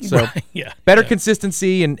have that. So better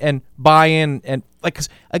consistency and buy-in. And, like, 'cause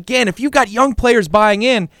again, if you've got young players buying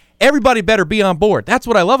in, everybody better be on board. That's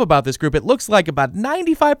what I love about this group. It looks like about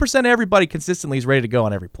 95% of everybody consistently is ready to go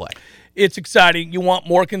on every play. It's exciting. You want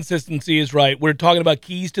more consistency is right. We're talking about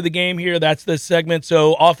keys to the game here. That's the segment.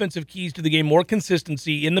 So offensive keys to the game, more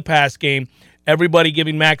consistency in the pass game. Everybody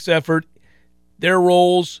giving max effort. Their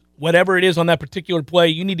roles, whatever it is on that particular play,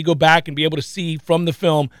 you need to go back and be able to see from the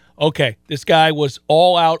film, okay, this guy was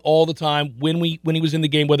all out all the time when he was in the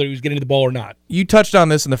game, whether he was getting the ball or not. You touched on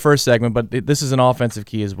this in the first segment, but this is an offensive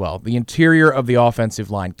key as well. The interior of the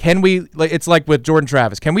offensive line. It's like with Jordan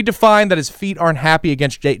Travis. Can we define that his feet aren't happy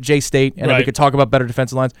against J-State, and then we could talk about better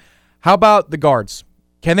defensive lines? How about the guards?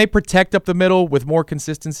 Can they protect up the middle with more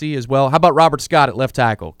consistency as well? How about Robert Scott at left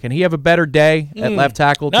tackle? Can he have a better day at left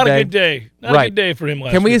tackle today? Not a good day. Not a good day for him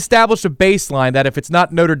last Can we week. establish a baseline that if it's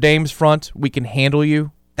not Notre Dame's front, we can handle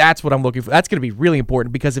you? That's what I'm looking for. That's going to be really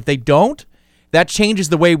important because if they don't, that changes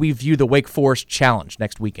the way we view the Wake Forest Challenge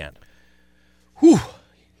next weekend. Whew.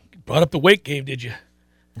 You brought up the Wake game, did you?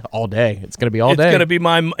 All day. It's going to be all day. It's going to be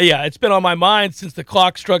it's been on my mind since the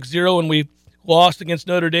clock struck 0 and we lost against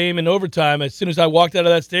Notre Dame in overtime. As soon as I walked out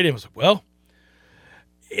of that stadium, I was like, well,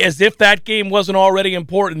 as if that game wasn't already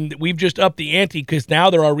important, we've just upped the ante because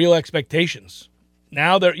now there are real expectations.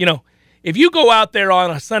 Now if you go out there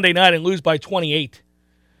on a Sunday night and lose by 28.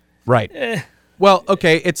 Right. Well,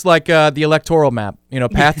 okay, it's like the electoral map,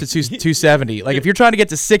 path to 270. Like if you're trying to get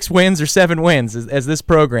to 6 wins or 7 wins as this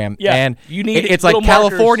program, and you need it's like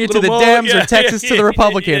California to the Dems or Texas to the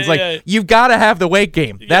Republicans. You've got to have the Wake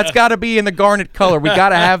game. That's got to be in the garnet color. We got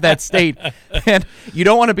to have that state. And you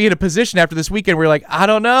don't want to be in a position after this weekend where you're like, I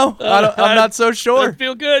don't know. I'm not so sure. Doesn't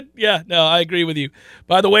feel good? Yeah, no, I agree with you.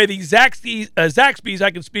 By the way, the Zaxby's I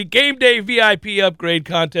Can Speak Game Day VIP upgrade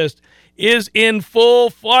contest is in full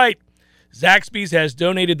flight. Zaxby's has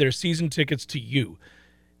donated their season tickets to you.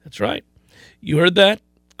 That's right. You heard that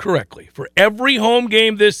correctly. For every home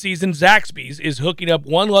game this season, Zaxby's is hooking up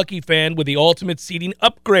one lucky fan with the ultimate seating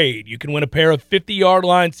upgrade. You can win a pair of 50-yard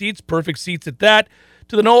line seats, perfect seats at that,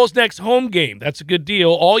 to the Noles' next home game. That's a good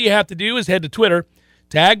deal. All you have to do is head to Twitter,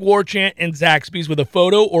 Tag Warchant and Zaxby's with a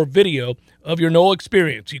photo or video of your Knoll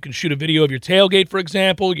experience. You can shoot a video of your tailgate, for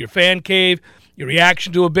example, your fan cave, your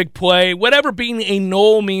reaction to a big play, whatever being a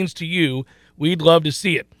Knoll means to you, we'd love to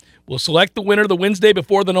see it. We'll select the winner the Wednesday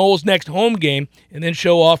before the Knoll's next home game and then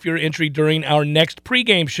show off your entry during our next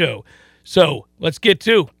pregame show. So let's get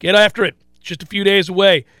after it. It's just a few days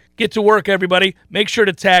away. Get to work, everybody. Make sure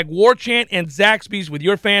to tag Warchant and Zaxby's with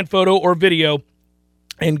your fan photo or video,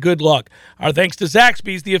 and good luck. Our thanks to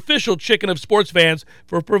Zaxby's, the official chicken of sports fans,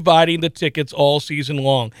 for providing the tickets all season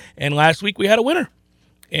long. And last week we had a winner.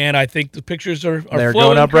 And I think the pictures are They're flowing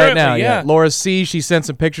going up right now. Yeah. Laura C., she sent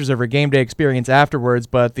some pictures of her game day experience afterwards,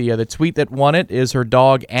 but the tweet that won it is her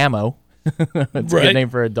dog Ammo. It's a good name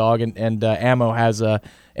for a dog, and Ammo has an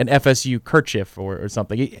FSU kerchief or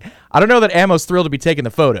something. I don't know that Ammo's thrilled to be taking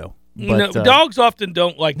the photo. But, dogs often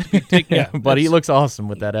don't like to be taken. Yeah, but he looks awesome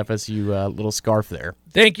with that FSU little scarf there.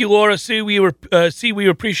 Thank you, Laura C. We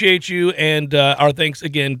appreciate you, and our thanks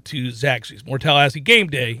again to Zaxby's. More Tallahassee Game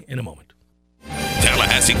Day in a moment.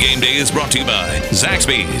 Tallahassee Game Day is brought to you by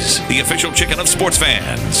Zaxby's, the official chicken of sports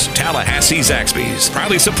fans. Tallahassee Zaxby's,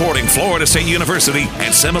 proudly supporting Florida State University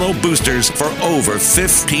and Seminole Boosters for over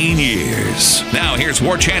 15 years. Now here's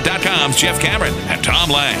WarChant.com's Jeff Cameron and Tom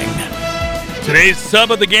Lang. Today's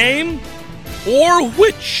sub of the game, or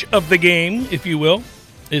which of the game, if you will,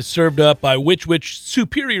 is served up by Which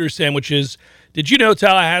Superior Sandwiches. Did you know,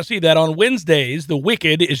 Tallahassee, that on Wednesdays, the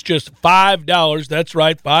Wicked is just $5. That's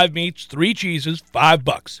right, 5 meats, 3 cheeses,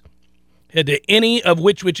 $5. Head to any of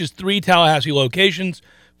Which's 3 Tallahassee locations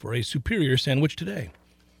for a superior sandwich today.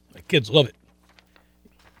 The kids love it.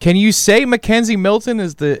 Can you say Mackenzie Milton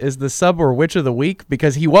is the sub or which of the week?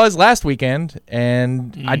 Because he was last weekend,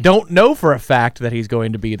 and I don't know for a fact that he's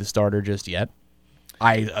going to be the starter just yet.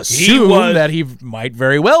 I assume that he might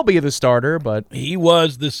very well be the starter, but he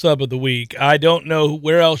was the sub of the week. I don't know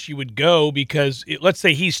where else you would go because let's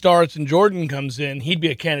say he starts and Jordan comes in, he'd be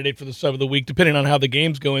a candidate for the sub of the week, depending on how the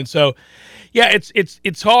game's going. So, yeah,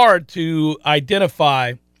 it's hard to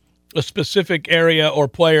identify a specific area or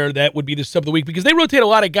player that would be the sub of the week because they rotate a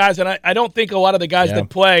lot of guys, and I don't think a lot of the guys that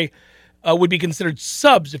play would be considered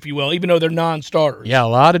subs, if you will, even though they're non-starters. Yeah, a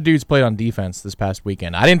lot of dudes played on defense this past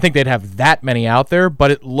weekend. I didn't think they'd have that many out there,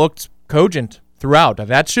 but it looked cogent throughout.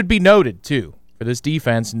 That should be noted, too, for this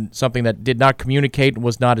defense, and something that did not communicate and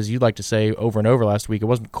was not, as you'd like to say, over and over last week. It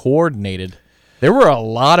wasn't coordinated. There were a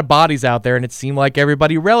lot of bodies out there, and it seemed like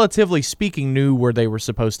everybody, relatively speaking, knew where they were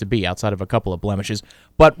supposed to be outside of a couple of blemishes.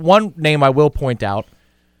 But one name I will point out,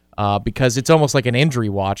 because it's almost like an injury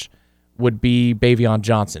watch, would be Bavion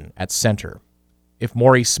Johnson at center. If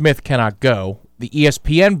Maurice Smith cannot go, the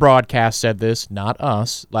ESPN broadcast said this, not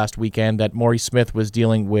us, last weekend, that Maurice Smith was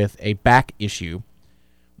dealing with a back issue.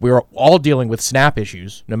 We're all dealing with snap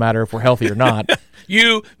issues, no matter if we're healthy or not.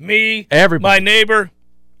 You, me, everybody. My neighbor.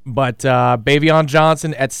 But Bavion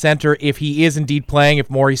Johnson at center, if he is indeed playing,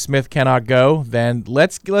 if Maurice Smith cannot go, then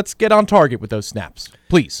let's get on target with those snaps,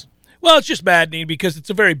 please. Well, it's just maddening because it's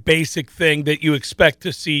a very basic thing that you expect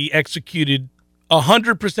to see executed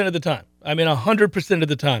 100% of the time. I mean, 100% of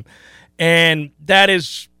the time. And that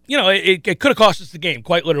is, it could have cost us the game,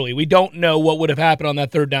 quite literally. We don't know what would have happened on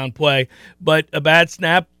that third down play, but a bad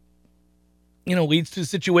snap, leads to the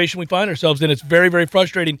situation we find ourselves in. It's very, very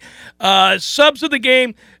frustrating. Subs of the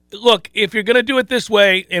game, look, if you're going to do it this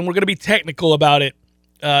way, and we're going to be technical about it,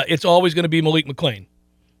 it's always going to be Malik McClain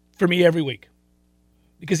for me every week.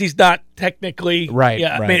 Because he's not technically right.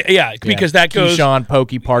 Because that goes Keyshawn,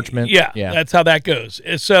 Pokey, Parchment. Yeah, that's how that goes.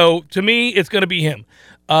 So to me, it's going to be him.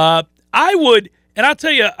 I would, and I'll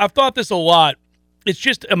tell you, I've thought this a lot. It's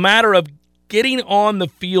just a matter of getting on the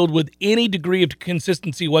field with any degree of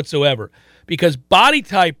consistency whatsoever. Because body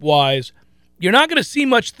type wise, you're not going to see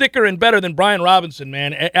much thicker and better than Brian Robinson,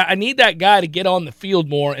 man. I need that guy to get on the field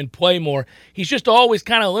more and play more. He's just always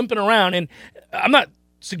kind of limping around, and I'm not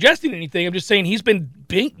suggesting anything. I'm just saying he's been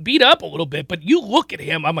beat up a little bit, but you look at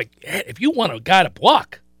him, I'm like, if you want a guy to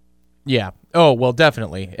block. Yeah. Oh, well,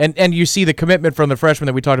 definitely. And you see the commitment from the freshman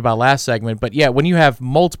that we talked about last segment, but yeah, when you have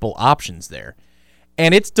multiple options there,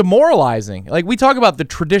 and it's demoralizing. Like, we talk about the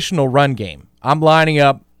traditional run game. I'm lining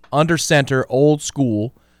up under center, old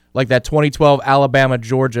school, like that 2012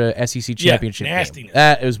 Alabama-Georgia SEC championship game.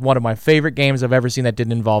 That is one of my favorite games I've ever seen that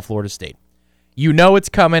didn't involve Florida State. You know it's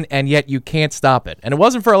coming, and yet you can't stop it. And it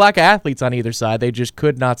wasn't for a lack of athletes on either side. They just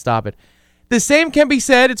could not stop it. The same can be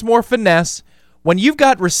said. It's more finesse. When you've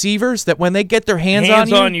got receivers that when they get their hands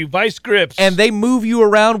on you, vice grips, and they move you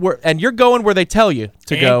around, and you're going where they tell you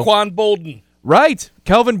to go. Anquan Bolden. Right.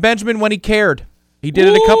 Kelvin Benjamin when he cared. He did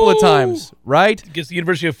it a couple of times, right? Against the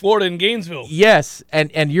University of Florida in Gainesville. Yes,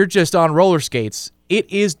 and you're just on roller skates. It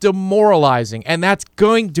is demoralizing, and that's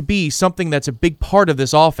going to be something that's a big part of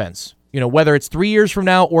this offense. Whether it's 3 years from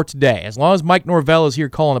now or today, as long as Mike Norvell is here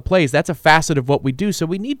calling the plays, that's a facet of what we do, so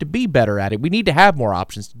we need to be better at it. We need to have more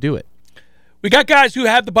options to do it. We got guys who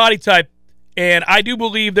have the body type, and I do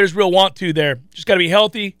believe there's real want to there. Just got to be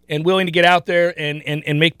healthy and willing to get out there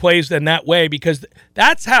and make plays in that way, because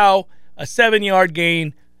that's how a 7-yard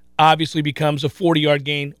gain obviously becomes a 40-yard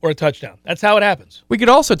gain or a touchdown. That's how it happens. We could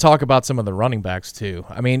also talk about some of the running backs, too.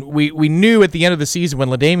 I mean, we knew at the end of the season when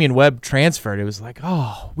LaDamian Webb transferred, it was like,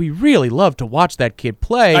 oh, we really love to watch that kid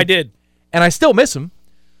play. I did. And I still miss him.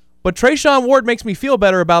 But Trayshawn Ward makes me feel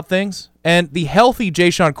better about things, and the healthy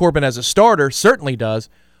Jashaun Corbin as a starter certainly does.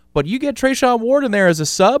 But you get Trayshawn Ward in there as a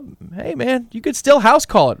sub, hey, man, you could still house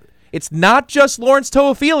call it. It's not just Lawrence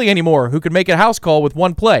Toafili anymore who could make a house call with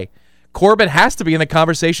one play. Corbin has to be in the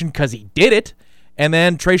conversation because he did it, and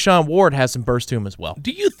then Trayshawn Ward has some burst to him as well.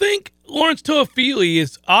 Do you think Lawrence Toafili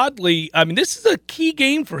is oddly – I mean, this is a key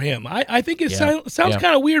game for him. I think it sounds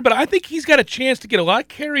kind of weird, but I think he's got a chance to get a lot of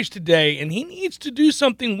carries today, and he needs to do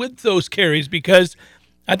something with those carries because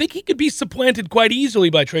I think he could be supplanted quite easily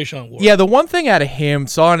by Trayshawn Ward. Yeah, the one thing out of him,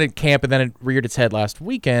 saw it at camp and then it reared its head last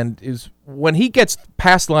weekend, is when he gets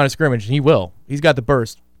past the line of scrimmage, and he will, he's got the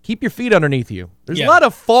burst. Keep your feet underneath you. There's a lot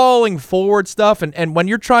of falling forward stuff, and when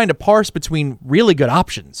you're trying to parse between really good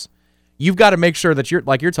options, you've got to make sure that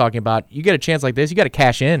you're talking about, you get a chance like this, you got to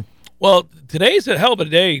cash in. Well, today's a hell of a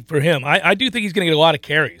day for him. I do think he's going to get a lot of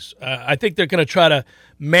carries. I think they're going to try to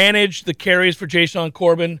manage the carries for Jashaun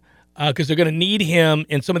Corbin because they're going to need him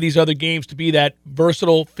in some of these other games to be that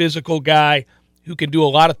versatile, physical guy who can do a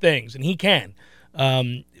lot of things, and he can.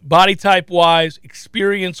 Body type-wise,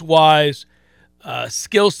 experience-wise,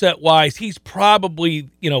 skill set wise, he's probably,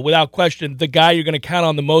 without question, the guy you're going to count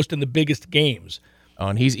on the most in the biggest games. Oh,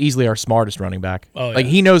 and he's easily our smartest running back. Oh, yeah. Like,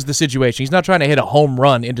 he knows the situation. He's not trying to hit a home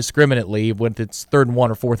run indiscriminately when it's 3rd and 1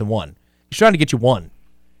 or 4th and 1. He's trying to get you one.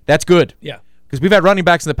 That's good. Yeah. Because we've had running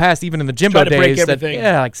backs in the past, even in the Jimbo days,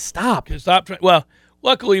 stop. Stop. Well,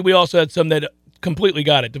 luckily we also had some that completely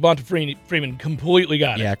got it. Devonta Freeman completely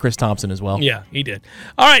got it. Yeah, Chris Thompson as well. Yeah, he did.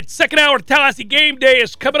 All right, second hour of Tallahassee Game Day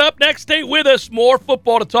is coming up next. Stay with us. More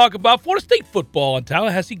football to talk about. Florida State football on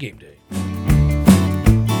Tallahassee Game Day.